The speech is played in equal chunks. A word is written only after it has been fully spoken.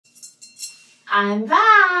I'm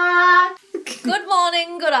back! Good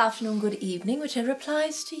morning, good afternoon, good evening, whichever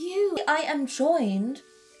applies to you. I am joined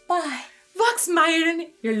by Vox Myron,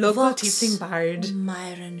 your local Vox tiefling bard.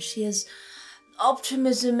 Myron. She is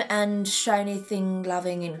optimism and shiny thing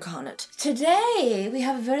loving incarnate. Today we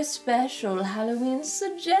have a very special Halloween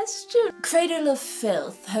suggestion. Cradle of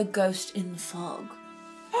Filth, her ghost in the fog.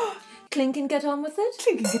 Clink and get on with it?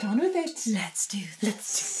 Clink and get on with it. Let's do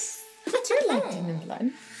this. What's your lightning in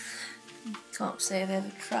blood? Can't say I've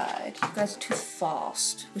ever tried. You guys are too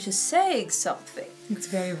fast, which is saying something. It's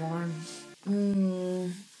very warm.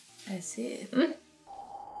 I see.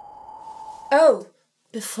 Oh,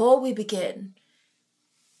 before we begin,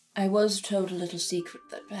 I was told a little secret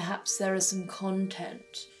that perhaps there is some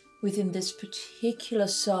content within this particular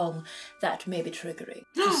song that may be triggering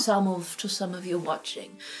to some of you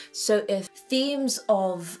watching. So if themes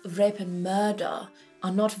of rape and murder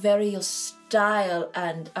are not very your style,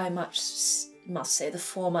 and I must say the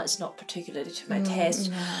former is not particularly to my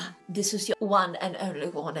taste, this is your one and only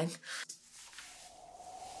warning.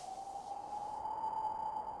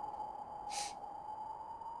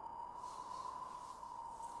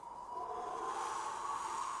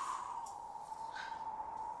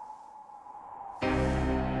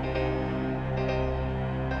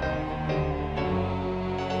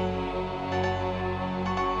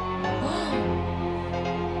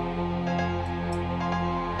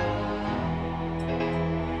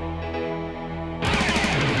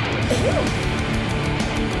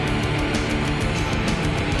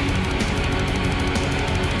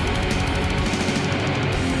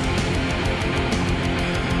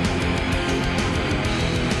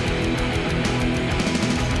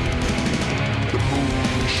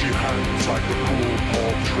 Like a cool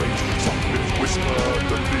portrait, something's whispered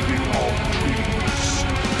the living of trees.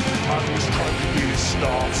 And this tragedy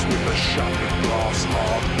starts with a shattered glass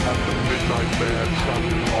heart and the midnight bear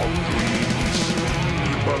trampling of dreams.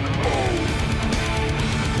 But oh,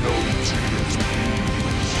 no tears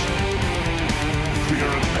please. Fear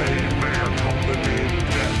and pain may accompany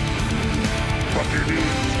death, but it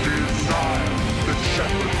is desire that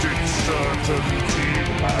shepherds its certainty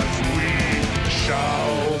as we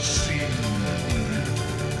shall see.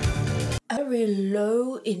 Very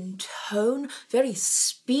low in tone, very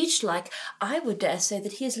speech-like. I would dare say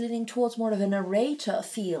that he is leaning towards more of a narrator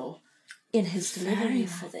feel in his delivery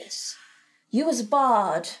for this. You as a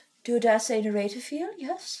bard, do you dare say narrator feel,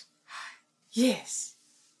 yes? Yes.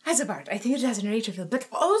 As a bard, I think it has a narrator feel, but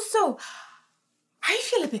also, I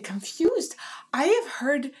feel a bit confused. I have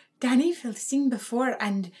heard Dani Filth sing before,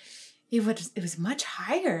 and it was much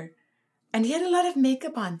higher. And he had a lot of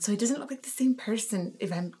makeup on, so he doesn't look like the same person,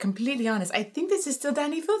 if I'm completely honest. I think this is still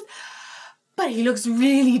Dani Filth, but he looks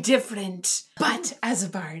really different. But as a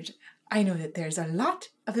bard, I know that there's a lot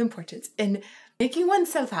of importance in making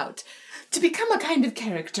oneself out to become a kind of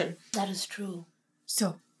character. That is true.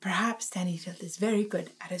 So perhaps Dani Filth is very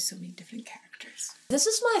good at assuming different characters. This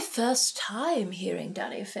is my first time hearing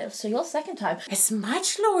Dani Filth, so your second time. It's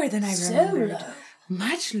much lower than I remembered. So low.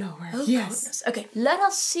 Much lower, oh, yes. Goodness. Okay, let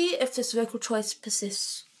us see if this vocal choice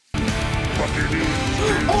persists. I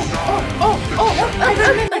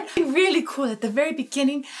remember really cool at the very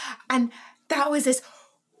beginning, and that was this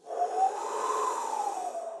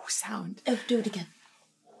sound. Oh, do it again.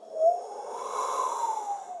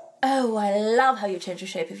 Oh, I love how you change the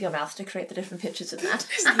shape of your mouth to create the different pitches in that.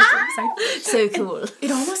 So cool. It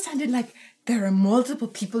almost sounded like there are multiple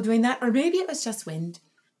people doing that, or maybe it was just wind.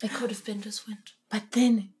 It could have been just wind. But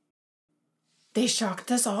then they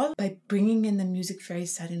shocked us all by bringing in the music very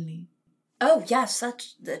suddenly. Oh, yes,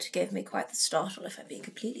 that gave me quite the startle, if I'm being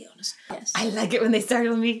completely honest. Yes. I like it when they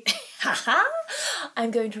startle me. Haha! I'm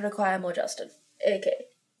going to require more Justin. Okay.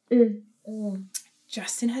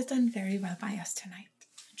 Justin has done very well by us tonight.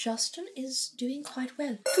 Justin is doing quite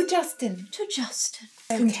well. To Justin. To Justin.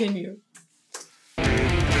 Okay. Continue. But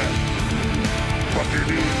it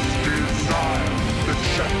is desire that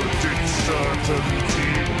shepherds its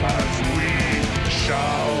certainty as we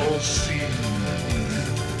shall see.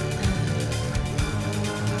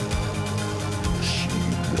 She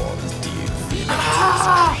was the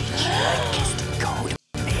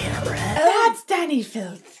That's Dani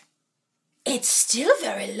Filth. It's still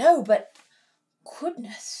very low, but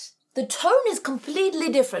goodness. The tone is completely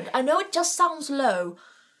different. I know it just sounds low,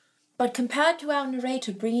 but compared to our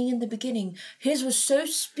narrator bringing in the beginning, his was so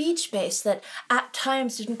speech-based that at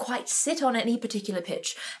times didn't quite sit on any particular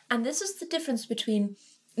pitch. And this is the difference between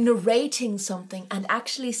narrating something and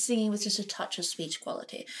actually singing with just a touch of speech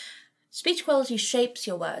quality. Speech quality shapes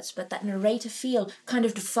your words, but that narrator feel kind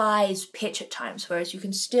of defies pitch at times, whereas you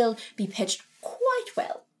can still be pitched quite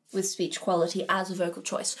well. with speech quality as a vocal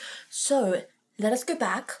choice. So, let us go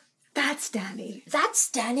back. That's Dani. That's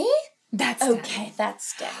Dani? That's Okay, Dani.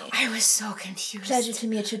 that's Dani. I was so confused. Pleasure to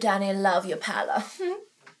meet you, Dani. Love your pallor.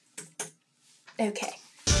 Okay.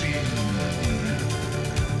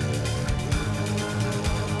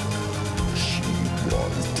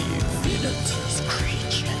 Was divinity's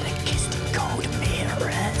creature that kissed cold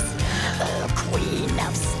mirrors, the queen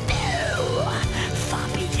of snow, far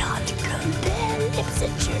beyond compare, lips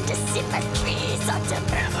attuned to symmetries unto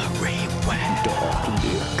everywhere. Dark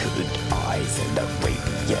liquid eyes and the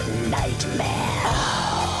radiant nightmare.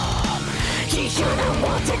 He should have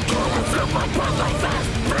wanted color from my blood like that.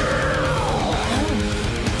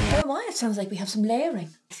 Oh my, it sounds like we have some layering.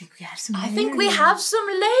 I think we have some I think we have some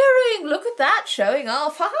layering. Look at that, showing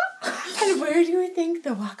off. And where do you think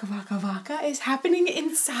the waka waka waka is happening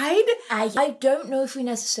inside? I don't know if we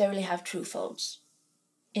necessarily have true folds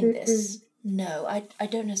in this. No, I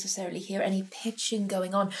don't necessarily hear any pitching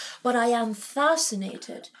going on, but I am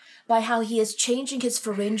fascinated by how he is changing his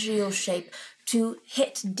pharyngeal shape to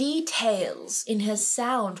hit details in his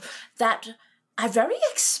sound that are very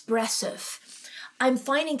expressive. I'm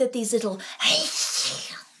finding that these little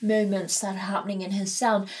moments that are happening in his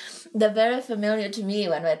sound, they're very familiar to me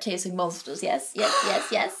when we're chasing monsters. Yes, yes, yes,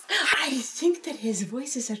 yes. I think that his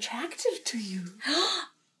voice is attractive to you.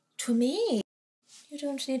 To me? You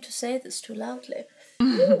don't need to say this too loudly.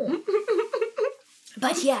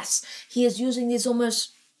 But yes, he is using these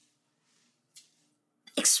almost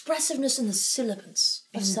expressiveness in the syllables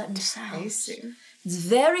of certain sounds. It's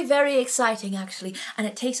very, very exciting, actually, and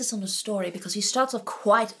it takes us on a story because he starts off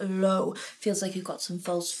quite low. Feels like you've got some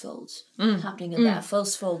false folds happening in there,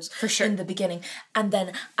 false folds for sure in the beginning, and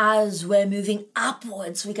then as we're moving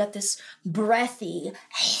upwards, we get this breathy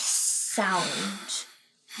sound.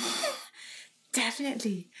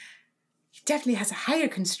 Definitely. He definitely has a higher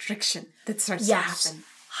constriction that starts to happen.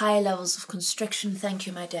 High levels of constriction. Thank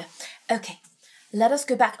you, my dear. Okay. Let us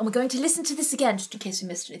go back, and we're going to listen to this again, just in case we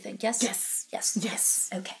missed anything. Yes? Yes. Yes. Yes.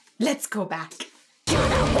 Okay. Let's go back. You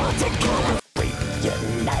don't want to go your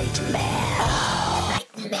nightmare.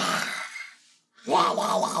 Nightmare. La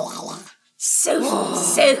la la la la. So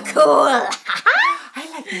cool. I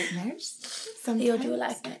like nightmares. Sometimes. You do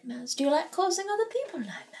like nightmares. Do you like causing other people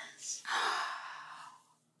nightmares?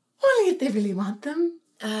 Only if they really want them.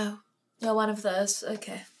 Oh, you're one of those.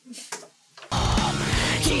 Okay.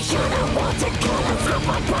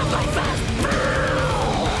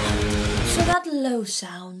 So that low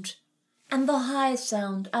sound and the high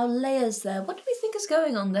sound, our layers there, what do we think is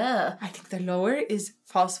going on there? I think the lower is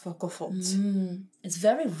false vocal folds. It's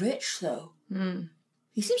very rich, though.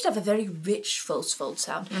 He seems to have a very rich false fold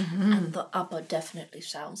sound, and the upper definitely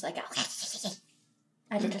sounds like a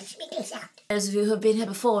little Smeagol sound. Those of you who have been here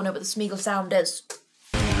before know what the Smeagol sound is.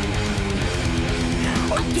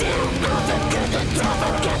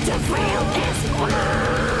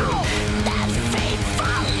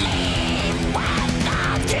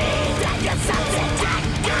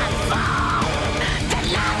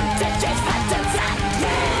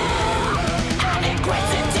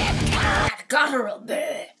 Guttural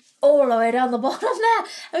bit all the way down the bottom there. And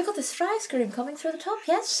we've got this fry scream coming through the top,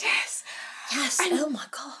 yes? Yes. Yes, And oh my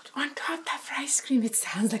god. on top of that fry scream, it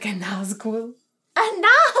sounds like a Nazgul. A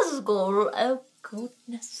Nazgul! Oh,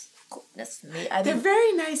 goodness me. They're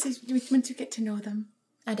very nice once you get to know them.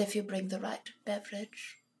 And if you bring the right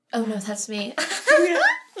beverage. Oh no, that's me.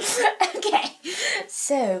 Okay,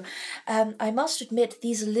 so I must admit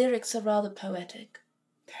these lyrics are rather poetic.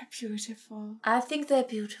 They're beautiful. I think they're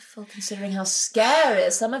beautiful considering how scary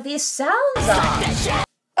some of these sounds are.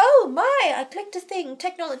 Oh my, I clicked a thing.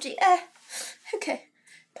 Technology. Okay,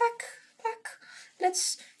 back.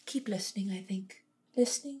 Let's keep listening, I think.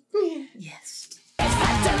 Listening? Yeah. Yes.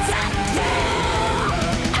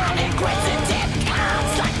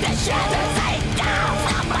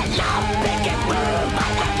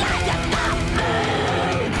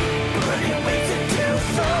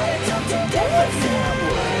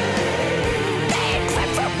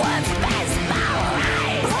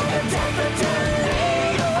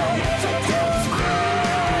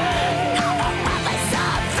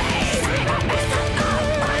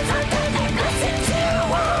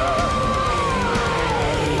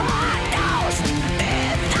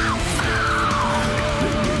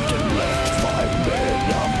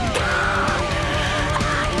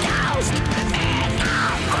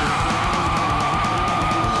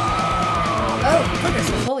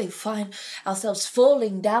 Before we find ourselves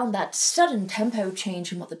falling down that sudden tempo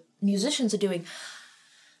change in what the musicians are doing,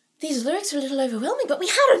 these lyrics are a little overwhelming, but we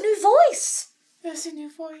had a new voice. That's a new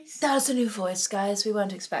voice. That's a new voice, guys. We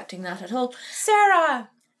weren't expecting that at all. Sarah!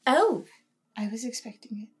 Oh, I was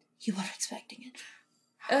expecting it. you were expecting it.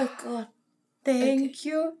 Oh, God. Thank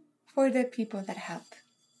you for the people that help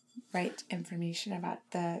write information about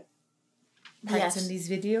the parts in these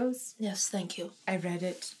videos. Yes, thank you. I read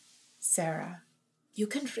it. Sarah. You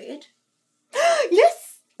can read?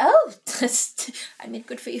 Yes! Oh, I mean,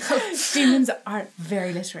 good for you. Demons are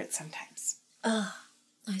very literate sometimes.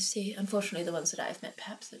 I see. Unfortunately, the ones that I've met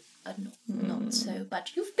perhaps are not so.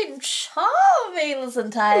 But you've been charming this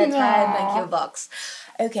entire time. Thank you, Vox.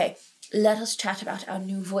 Okay, let us chat about our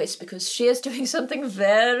new voice, because she is doing something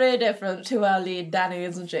very different to our lead, Dani,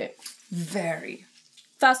 isn't she? Very.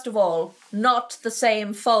 First of all, not the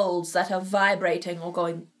same folds that are vibrating or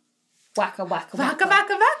going wacka, wacka, Vaka, wacka.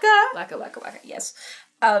 vaka, vaka. Wacka, wacka, wacka, yes.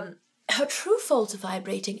 Her true folds are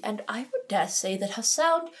vibrating, and I would dare say that her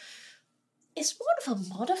sound is more of a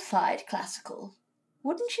modified classical.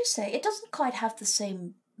 Wouldn't you say? It doesn't quite have the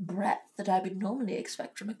same breadth that I would normally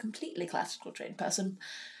expect from a completely classical trained person.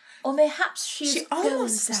 Or perhaps she's going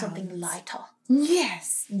almost for something sounds- lighter.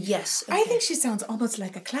 Yes. Yes. I okay. think she sounds almost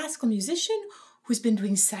like a classical musician who's been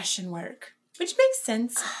doing session work, which makes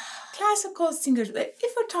sense. Classical singers,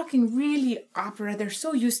 if we're talking really opera, they're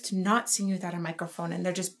so used to not singing without a microphone and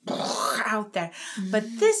they're just out there. But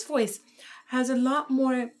this voice has a lot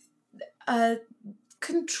more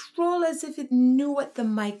control, as if it knew what the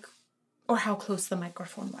mic or how close the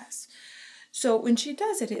microphone was. So when she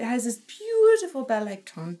does it, it has this beautiful bell-like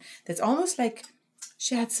tone that's almost like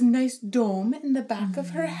she had some nice dome in the back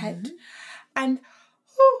of her head. And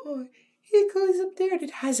it goes up there and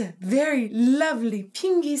it has a very lovely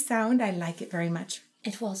pingy sound. I like it very much.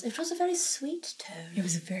 It was a very sweet tone. It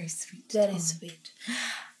was a very sweet Very tone. sweet.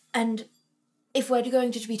 And if we're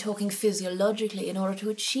going to be talking physiologically, in order to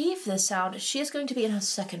achieve this sound, she is going to be in her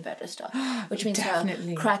second register, which means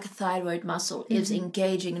Definitely. her cracothyroid muscle is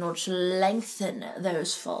engaging in order to lengthen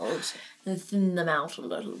those folds and thin them out a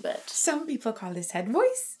little bit. Some people call this head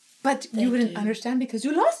voice, but you wouldn't understand because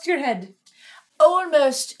you lost your head.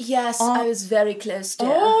 Almost, yes, I was very close to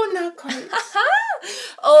Oh, not quite.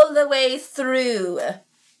 all the way through.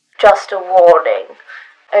 Just a warning.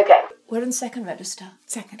 Okay. We're in second register.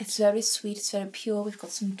 Second. It's very sweet, it's very pure, we've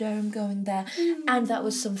got some dome going there. And that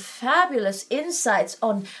was some fabulous insights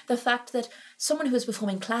on the fact that someone who is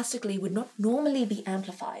performing classically would not normally be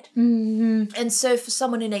amplified. And so for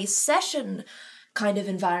someone in a session kind of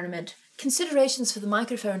environment, considerations for the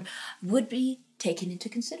microphone would be taken into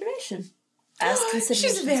consideration. As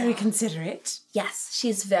considerations She's very are. considerate. Yes,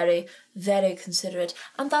 she's very, very considerate.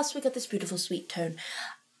 And thus we get this beautiful sweet tone.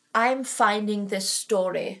 I'm finding this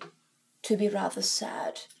story to be rather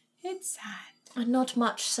sad. It's sad. And not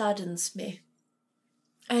much saddens me.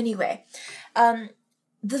 Anyway,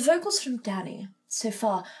 the vocals from Dani, so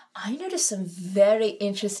far, I noticed some very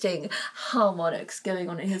interesting harmonics going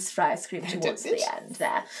on in his fry scream towards the end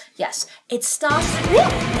there. Yes, it starts...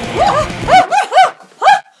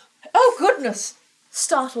 Oh, goodness!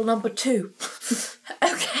 Startle number 2.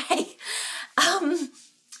 Okay.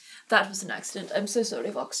 That was an accident. I'm so sorry,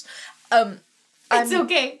 Vox. It's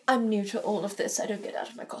okay. I'm new to all of this. I don't get out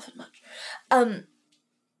of my coffin much.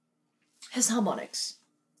 His harmonics.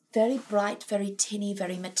 Very bright, very tinny,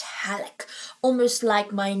 very metallic. Almost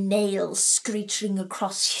like my nails screeching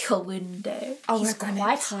across your window. He's work on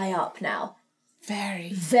quite it. high up now.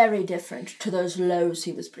 Very. Very different to those lows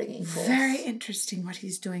he was bringing forth. Very interesting what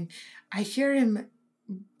he's doing. I hear him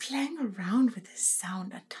playing around with his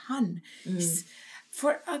sound a ton.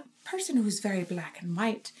 For a person who's very black and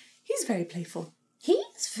white, he's very playful.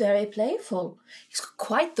 He's very playful. He's got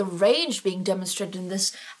quite the range being demonstrated in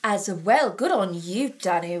this as well. Good on you,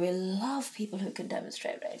 Dani. We love people who can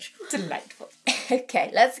demonstrate range. Delightful. Okay,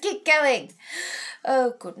 let's keep going.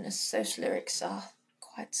 Oh, goodness, those lyrics are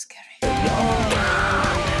quite scary. Oh,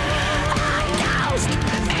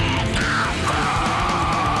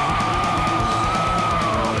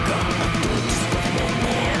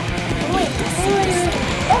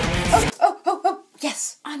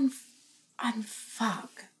 yes. On fog.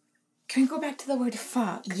 Can we go back to the word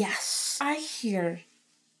fog? Yes. I hear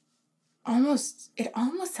it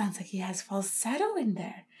almost sounds like he has falsetto in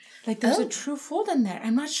there. Like there's a true fold in there.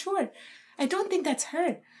 I'm not sure. I don't think that's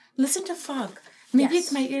her. Listen to fog. Maybe Yes.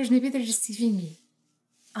 it's my ears. Maybe they're deceiving me.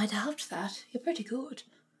 I doubt that. You're pretty good.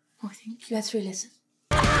 Oh, thank you. Let's re-listen.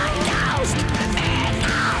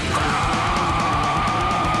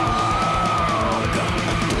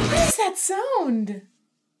 What is that sound?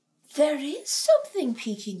 There is something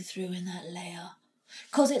peeking through in that layer.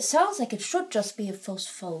 Because it sounds like it should just be a false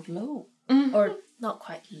fold low. Or not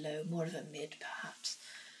quite low, more of a mid perhaps.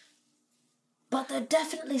 But there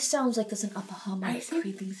definitely sounds like there's an upper harmonic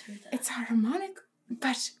creeping through there. It's a harmonic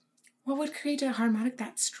But what would create a harmonic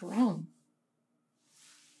that strong?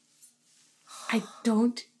 I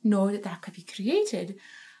don't know that could be created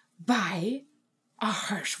by a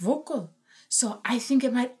harsh vocal. So I think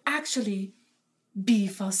it might actually be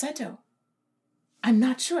falsetto. I'm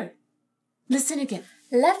not sure. Listen again.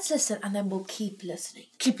 Let's listen and then we'll keep listening.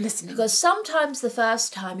 Keep listening. Because sometimes the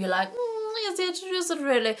first time you're like, is it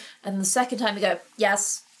really? And the second time you go,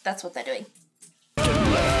 yes, that's what they're doing.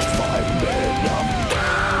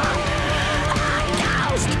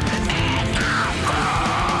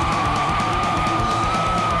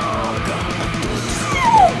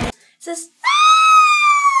 It's this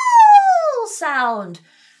sound.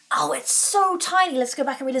 Oh, it's so tiny. Let's go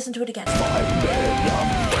back and re-listen to it again.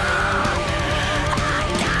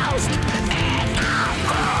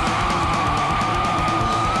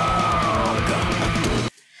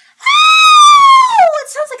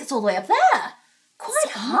 It's all the way up there. Quite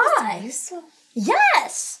high.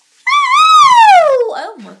 Yes.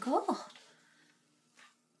 Oh my god.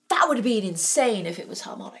 That would have been insane if it was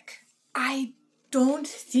harmonic. I don't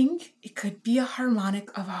think it could be a harmonic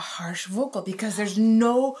of a harsh vocal because there's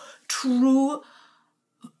no true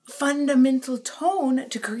fundamental tone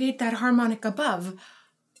to create that harmonic above.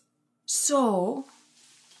 So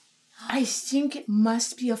I think it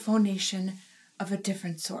must be a phonation of a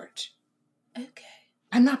different sort. Okay.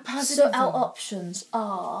 I'm not positive. So our options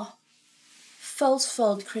are false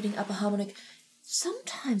fold, creating upper harmonic.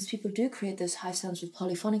 Sometimes people do create those high sounds with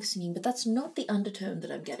polyphonic singing, but that's not the undertone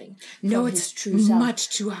that I'm getting. No, it's true sound much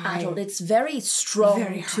too high. At all. It's very strong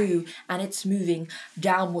Very too, and it's moving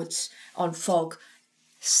downwards on fog.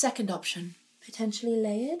 Second option, potentially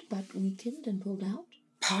layered but weakened and pulled out.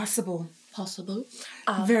 Possible.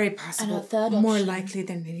 Very possible. And our third More option, likely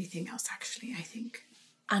than anything else, actually, I think.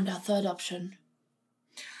 And our third option,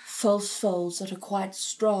 false folds that are quite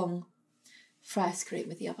strong, fry scream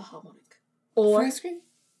with the upper harmonic. Or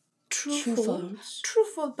Truthful,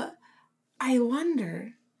 but I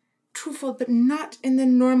wonder, truthful, but not in the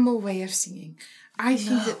normal way of singing. I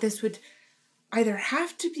think that this would either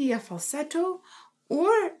have to be a falsetto, or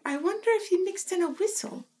I wonder if he mixed in a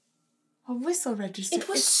whistle register. it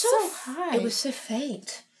was It's so high. It was so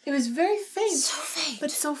faint. It was very faint, So faint.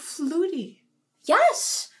 but so fluty.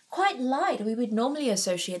 Yes, quite light. We would normally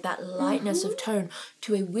associate that lightness of tone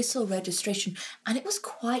to a whistle registration, and it was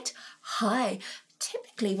quite high.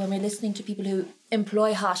 Typically, when we're listening to people who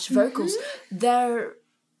employ harsh vocals, their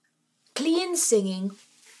clean singing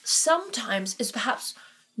sometimes is perhaps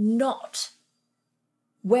not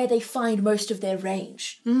where they find most of their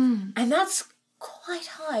range. And that's quite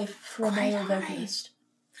high for a male vocalist.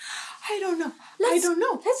 I don't know.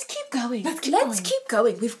 Let's keep going. Let's keep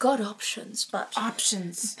going. We've got options, but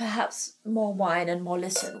Options. perhaps more wine and more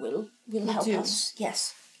listen will help do. us.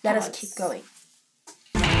 Yes. Let us keep going.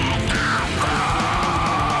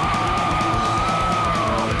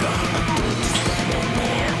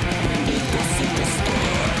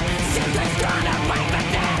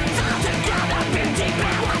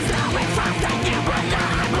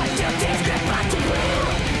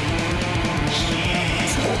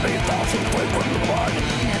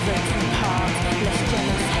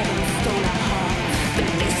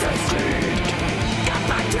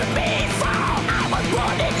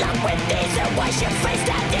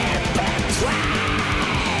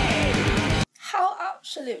 How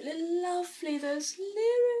absolutely lovely those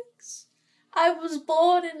lyrics. I was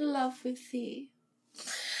born in love with thee.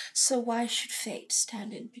 So why should fate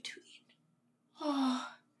stand in between? Oh,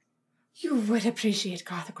 you would appreciate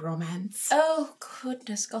Gothic romance. Oh,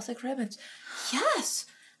 goodness, Gothic romance. Yes,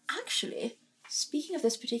 actually, speaking of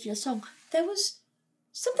this particular song, there was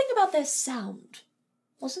something about their sound,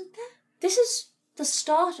 wasn't there? This is the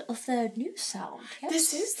start of their new sound, yes?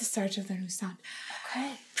 This is the start of their new sound.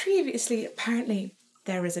 Okay. Previously, apparently,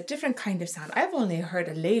 there was a different kind of sound. I've only heard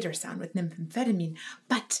a later sound with nymphamphetamine,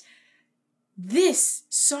 but this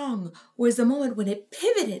song was the moment when it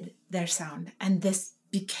pivoted their sound, and this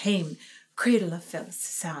became Cradle of Filth's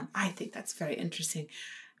sound. I think that's very interesting,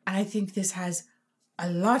 and I think this has a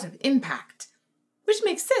lot of impact, which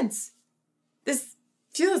makes sense. This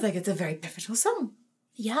feels like it's a very pivotal song.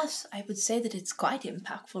 Yes, I would say that it's quite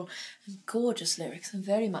impactful and gorgeous lyrics. I'm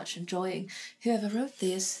very much enjoying whoever wrote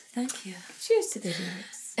these. Thank you. Cheers to the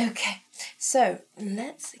lyrics. Okay, so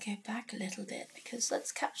let's go back a little bit because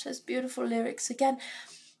let's catch those beautiful lyrics again.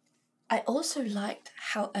 I also liked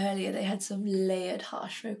how earlier they had some layered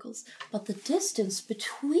harsh vocals, but the distance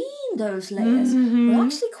between those layers were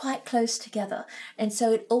actually quite close together, and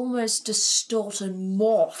so it almost distorted and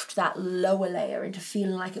morphed that lower layer into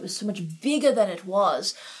feeling like it was so much bigger than it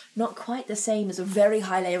was. Not quite the same as a very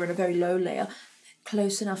high layer and a very low layer.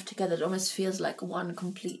 close enough together it almost feels like one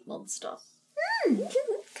complete monster.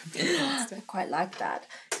 I quite like that.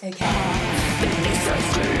 Okay.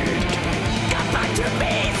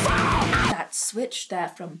 That switch there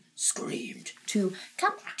from screamed to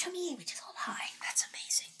come back to me, which is all high. That's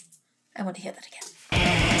amazing. I want to hear that again.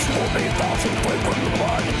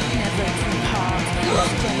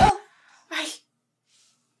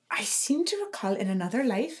 I seem to recall in another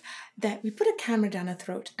life that we put a camera down a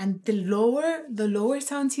throat, and the lower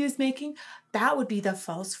sounds he was making, that would be the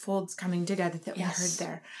false folds coming together that we heard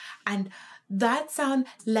there. And that sound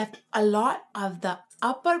left a lot of the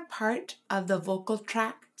upper part of the vocal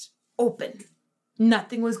tract open.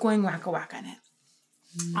 Nothing was going wacka-wacka in it.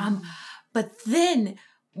 But then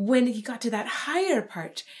when he got to that higher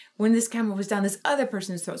part, when this camera was down this other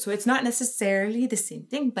person's throat, so it's not necessarily the same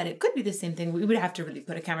thing, but it could be the same thing. We would have to really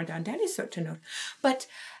put a camera down Dani's throat to know. But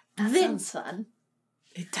that then, sounds fun.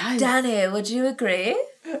 It does. Dani, would you agree?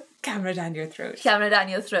 Camera down your throat. Camera down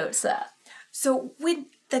your throat, sir. So when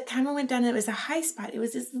the camera went down, it was a high spot. It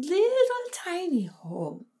was this little tiny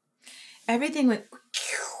hole. Everything went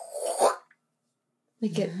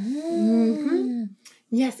like it. Mm-hmm.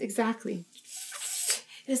 Yes, exactly.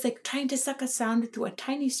 It was like trying to suck a sound through a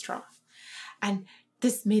tiny straw. And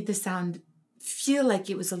this made the sound feel like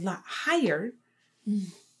it was a lot higher.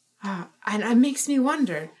 And it makes me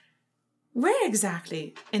wonder, where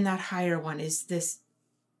exactly in that higher one is this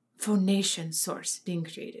phonation source being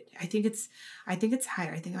created? I think it's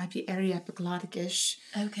higher. I think it might be aryepiglottic-ish.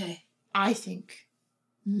 Okay. I think.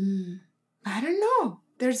 I don't know.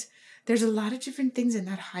 There's a lot of different things in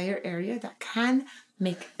that higher area that can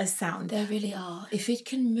make a sound. There really are. If it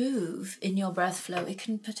can move in your breath flow, it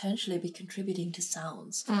can potentially be contributing to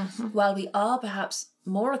sounds. While we are perhaps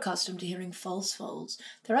more accustomed to hearing false folds,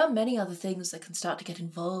 there are many other things that can start to get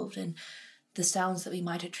involved in the sounds that we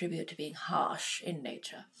might attribute to being harsh in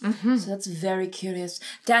nature. So that's very curious.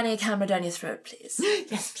 Dani, camera down your throat, please.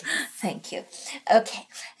 Yes, please. Thank you. Okay,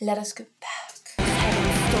 let us go back.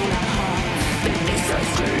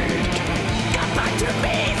 Come back to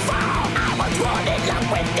me, fall. I was born in love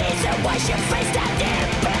with this, and wash your face down in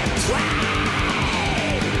between.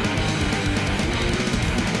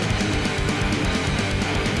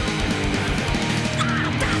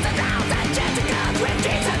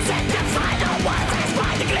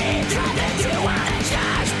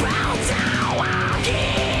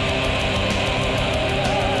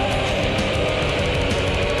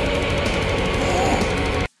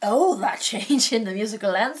 Oh, that change in the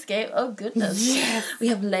musical landscape. Oh, goodness. Yes. We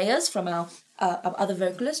have layers from our other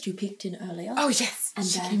vocalist who peeked in earlier. Oh, yes. And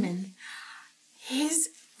she then came in. His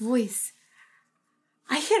voice.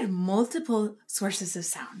 I hear multiple sources of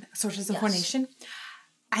sound, sources of phonation,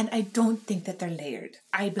 and I don't think that they're layered.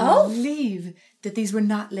 I believe that these were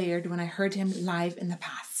not layered when I heard him live in the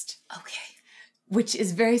past. Okay. Which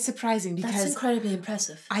is very surprising because That's incredibly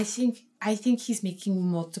impressive. I think he's making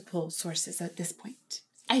multiple sources at this point.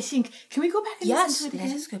 I think, can we go back and listen to it again?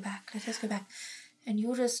 Let us go back. And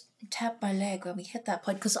you'll just tap my leg when we hit that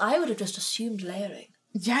point, because I would have just assumed layering.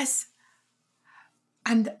 Yes.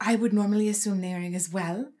 And I would normally assume layering as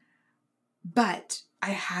well. But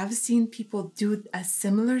I have seen people do a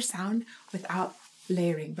similar sound without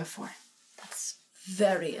layering before. That's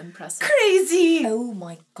very impressive. Crazy! Oh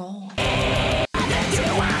my god.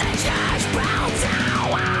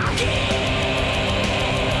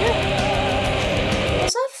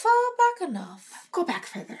 Was that far back enough? Go back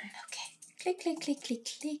further. Okay. Click, click, click, click,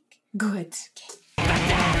 click. Good.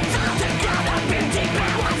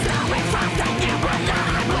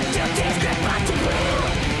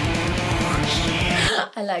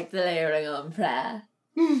 I like the layering on prayer.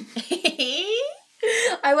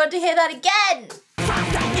 I want to hear that again.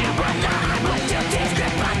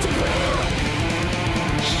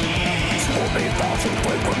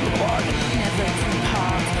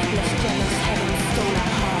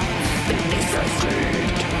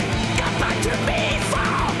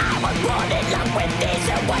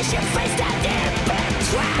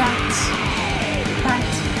 But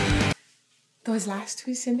those last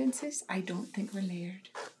two sentences, I don't think were layered.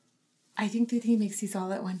 I think that he makes these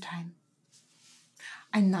all at one time.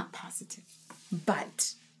 I'm not positive,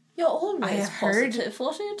 but You're always I have heard. positive.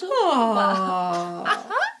 What are you talking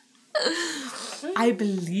Oh. I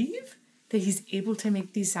believe that he's able to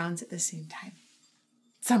make these sounds at the same time.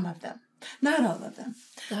 Some of them, not all of them,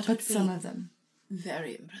 but some of them.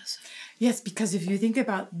 Very impressive. Yes, because if you think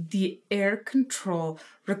about the air control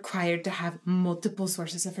required to have multiple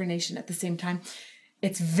sources of phonation at the same time,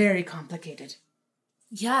 it's very complicated.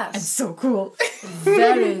 Yes. And so cool.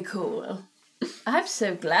 Very cool. I'm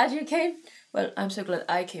so glad you came Well, I'm so glad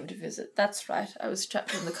I came to visit. That's right. I was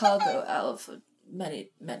trapped in the cargo aisle for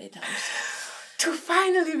many, many times. To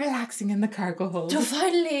finally relaxing in the cargo hold. To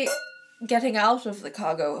finally getting out of the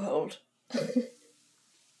cargo hold.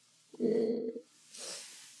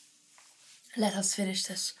 Let us finish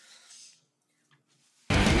this.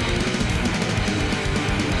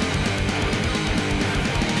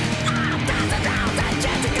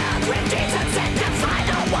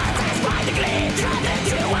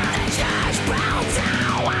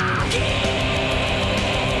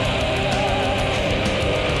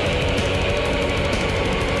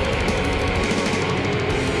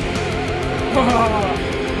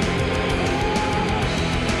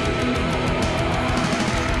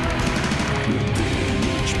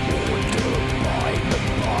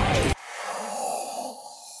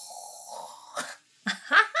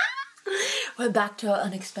 We're back to our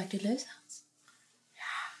unexpected low sounds.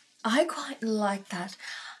 I quite like that.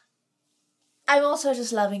 I'm also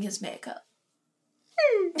just loving his makeup.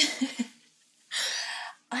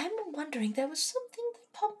 I'm wondering, there was something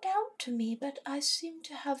that popped out to me, but I seem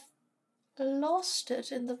to have lost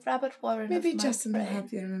it in the rabbit warren Maybe of my Justin will brain.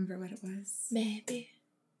 help you remember what it was. Maybe.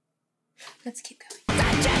 Let's keep going.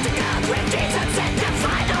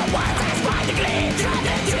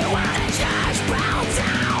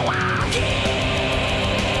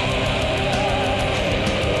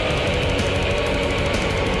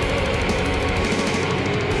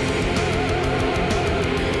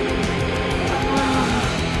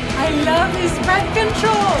 I love his breath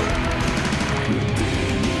control.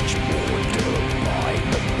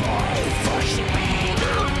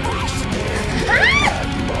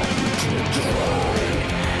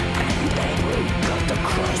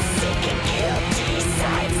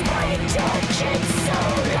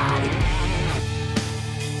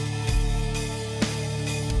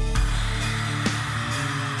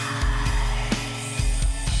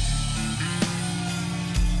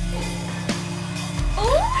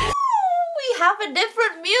 Have a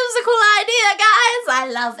different musical idea, guys. I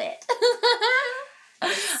love it.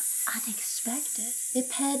 Unexpected. They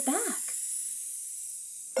paired back.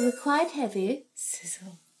 They were quite heavy.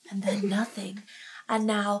 Sizzle. And then nothing. And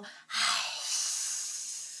now...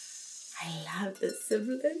 I love the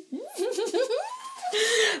sibling.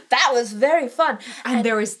 That was very fun. And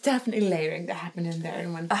there was definitely layering that happened in there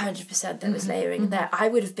in one. 100% there was layering there.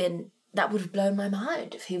 That would have blown my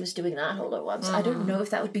mind if he was doing that all at once. I don't know if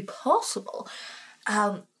that would be possible.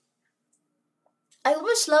 I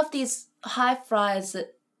almost love these high fries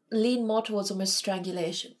that lean more towards almost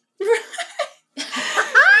strangulation. You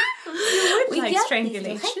would We like get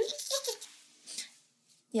strangulation.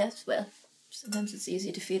 Yes, well, sometimes it's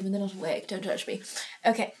easy to feed when they're not awake. Don't judge me.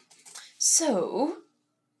 Okay, so,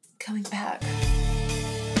 coming back.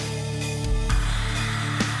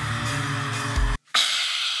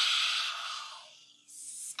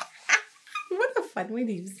 What a fun way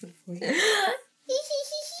to use the voice.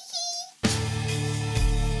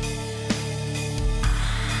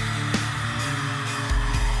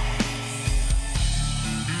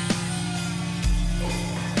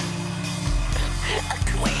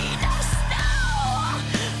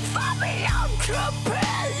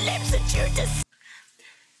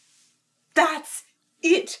 That's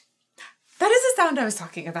it. That is the sound I was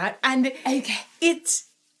talking about. And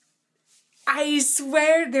I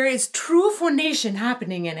swear there is true phonation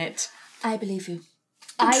happening in it. I believe you.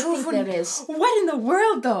 I think there is. What in the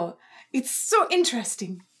world, though? It's so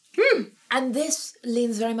interesting. And this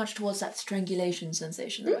leans very much towards that strangulation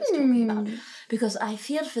sensation that I was talking about. Because I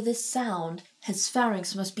feel for this sound, his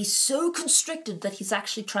pharynx must be so constricted that he's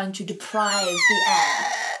actually trying to deprive the air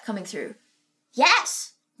coming through.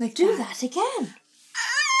 Yes! Like Do that again.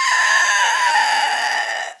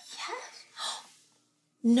 Yes.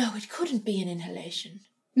 No, it couldn't be an inhalation.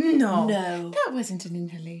 No. No. That wasn't an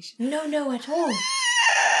inhalation. No, at all.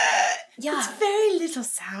 Yeah. It's very little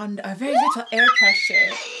sound or very little air pressure.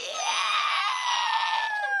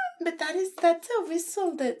 But that's a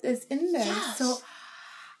whistle that is in there. Yes. So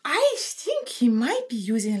I think he might be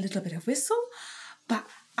using a little bit of whistle, but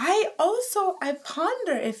I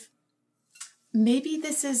ponder if maybe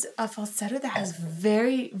this is a falsetto that has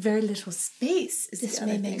very, very little space. This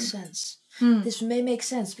may make sense. This may make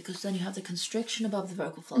sense because then you have the constriction above the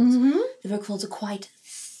vocal folds. The vocal folds are quite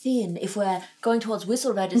thin. If we're going towards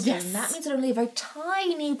whistle register, and that means that only a very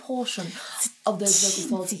tiny portion of those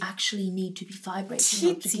vocal folds actually need to be vibrating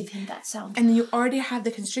in order to give him that sound. And you already have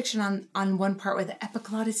the constriction on one part where the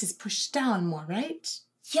epiglottis is pushed down more, right?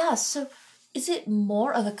 Yeah, so is it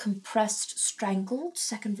more of a compressed, strangled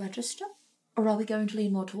second register? Or are we going to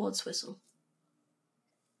lean more towards whistle?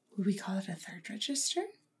 Would we call it a third register?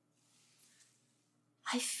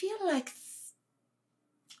 I feel like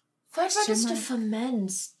third register for men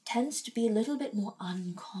tends to be a little bit more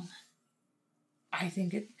uncommon. I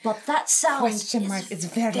think it. But that sound is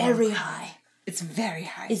very high. It's very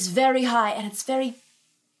high. It's very high, and it's very...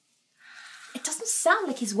 It doesn't sound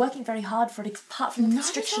like he's working very hard for it, apart from the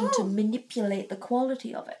constriction to manipulate the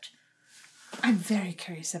quality of it. I'm very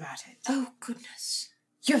curious about it. Oh, goodness.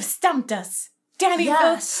 You have stumped us. Dani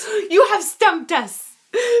Yes. Filth, you have stumped us.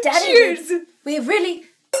 Dani, Cheers. We're really...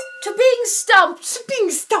 To being stumped.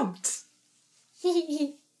 Being stumped.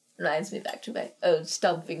 Reminds me back to my old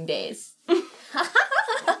stumping days.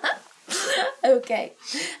 Okay.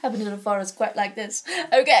 Happened in a forest quite like this.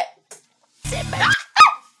 Okay.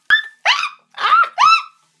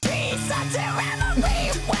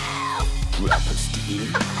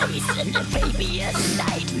 Isn't a baby a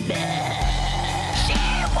nightmare? She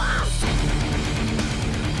was.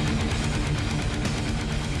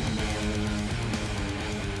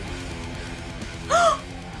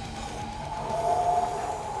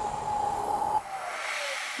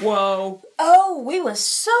 Whoa. Oh, we were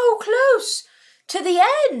so close to the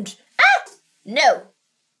end. Ah! No,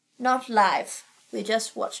 not live. We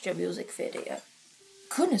just watched your music video.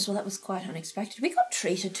 Goodness, well, that was quite unexpected. We got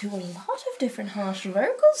treated to a lot of different harsh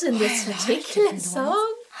vocals in this particular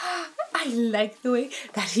song. I like the way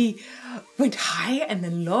that he went high and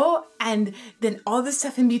then low and then all the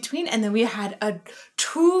stuff in between. And then we had a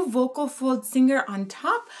true vocal fold singer on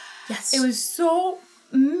top. Yes. It was so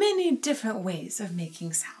many different ways of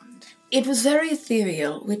making sound. It was very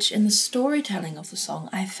ethereal, which in the storytelling of the song,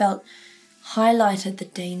 I felt highlighted the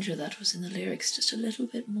danger that was in the lyrics just a little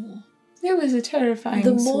bit more. It was a terrifying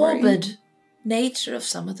The story. morbid nature of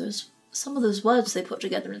some of those words they put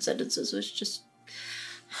together in sentences was just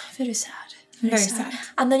very sad. Very sad.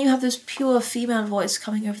 And then you have this pure female voice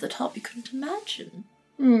coming over the top. You couldn't imagine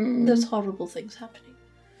those horrible things happening.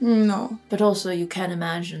 No. But also you can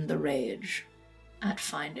imagine the rage at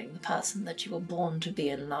finding the person that you were born to be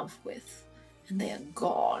in love with, and they are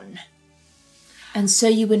gone. And so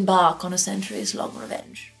you embark on a centuries-long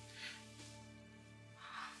revenge.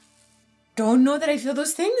 Don't know that I feel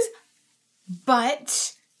those things,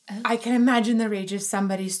 but I can imagine the rage if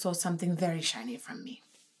somebody stole something very shiny from me.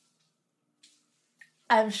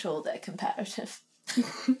 I'm sure they're comparative.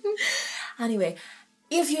 Anyway,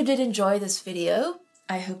 if you did enjoy this video,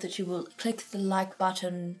 I hope that you will click the like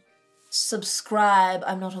button, subscribe.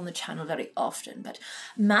 I'm not on the channel very often, but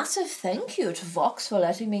massive thank you to Vox for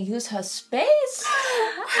letting me use her space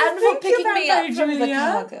and for picking me up from the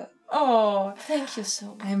cargo. Oh, Thank you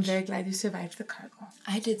so much. I'm very glad you survived the cargo.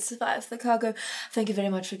 I did survive the cargo. Thank you very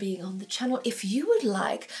much for being on the channel. If you would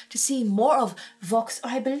like to see more of Vox,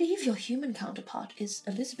 I believe your human counterpart is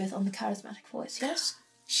Elizabeth on the Charismatic Voice, yes?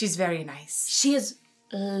 She's very nice. She is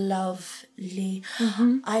lovely.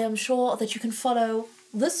 I am sure that you can follow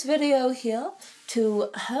this video here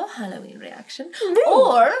to her Halloween reaction,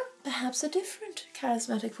 or perhaps a different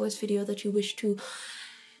Charismatic Voice video that you wish to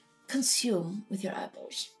consume with your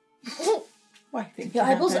eyeballs. Well, I think Your you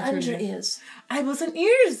have eyeballs that and too, your yeah. ears. Eyeballs and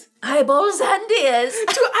ears. Eyeballs and ears.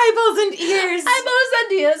 To eyeballs and ears. Eyeballs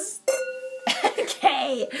and ears.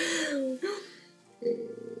 Okay.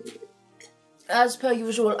 As per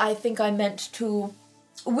usual, I think I meant to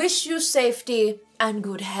wish you safety and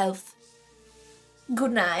good health.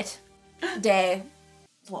 Good night. Day.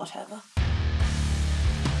 Whatever.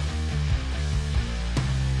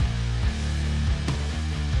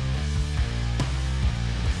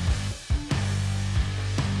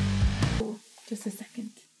 Just a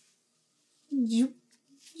second. You.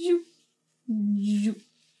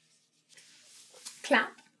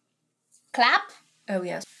 Clap. Clap. Oh,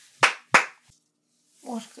 yes.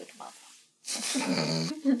 What a good mother.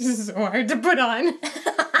 This is so hard to put on.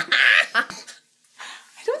 I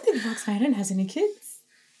don't think Vox Myron has any kids.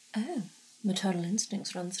 Oh, maternal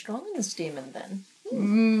instincts run strong in this demon then.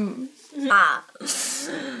 Ah.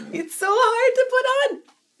 It's so hard to put on.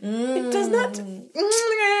 It does not.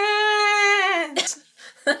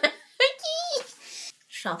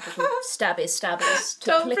 Sharp little stabbies to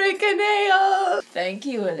Don't click. break a nail. Thank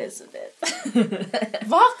you, Elizabeth.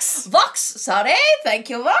 Vox. Vox, sorry. Thank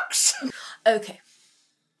you, Vox. Okay.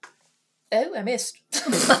 Oh, I missed.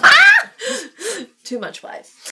 Too much wine.